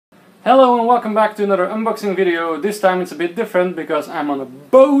Hello and welcome back to another unboxing video. This time it's a bit different because I'm on a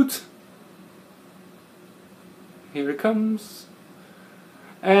boat. Here it comes.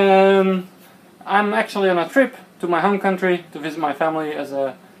 And I'm actually on a trip to my home country to visit my family as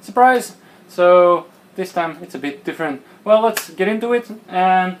a surprise. So this time it's a bit different. Well, let's get into it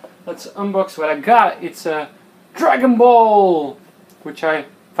and let's unbox what I got. It's a Dragonball, which I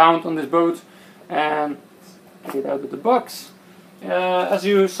found on this boat, and get it out of the box. As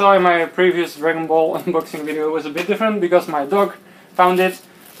you saw in my previous Dragonball unboxing video, it was a bit different because my dog found it,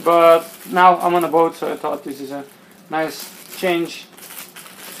 but now I'm on a boat, so I thought this is a nice change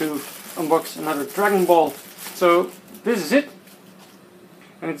to unbox another Dragonball. So this is it,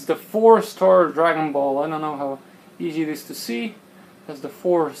 and it's the 4-star Dragonball. I don't know how easy it is to see. It has the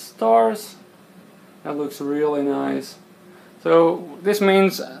 4 stars. That looks really nice. So this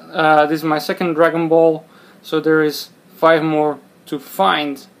means this is my second Dragonball, so there is 5 more to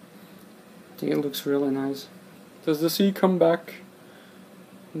find. I think it looks really nice. Does the sea come back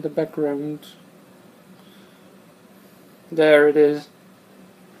in the background? There it is.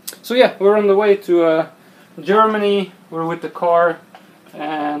 So yeah, we're on the way to Germany. We're with the car,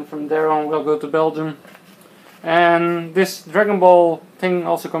 and from there on we'll go to Belgium. And this Dragonball thing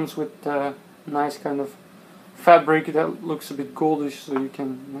also comes with nice kind of fabric that looks a bit goldish, so you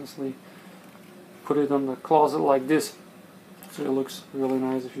can nicely put it on the closet like this. So it looks really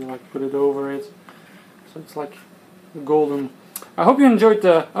nice if you like put it over it. So it's like golden. I hope you enjoyed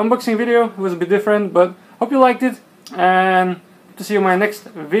the unboxing video. It was a bit different, but hope you liked it. And to see you in my next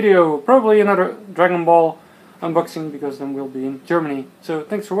video, probably another Dragonball unboxing, because then we'll be in Germany. So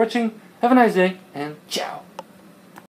thanks for watching. Have a nice day and ciao.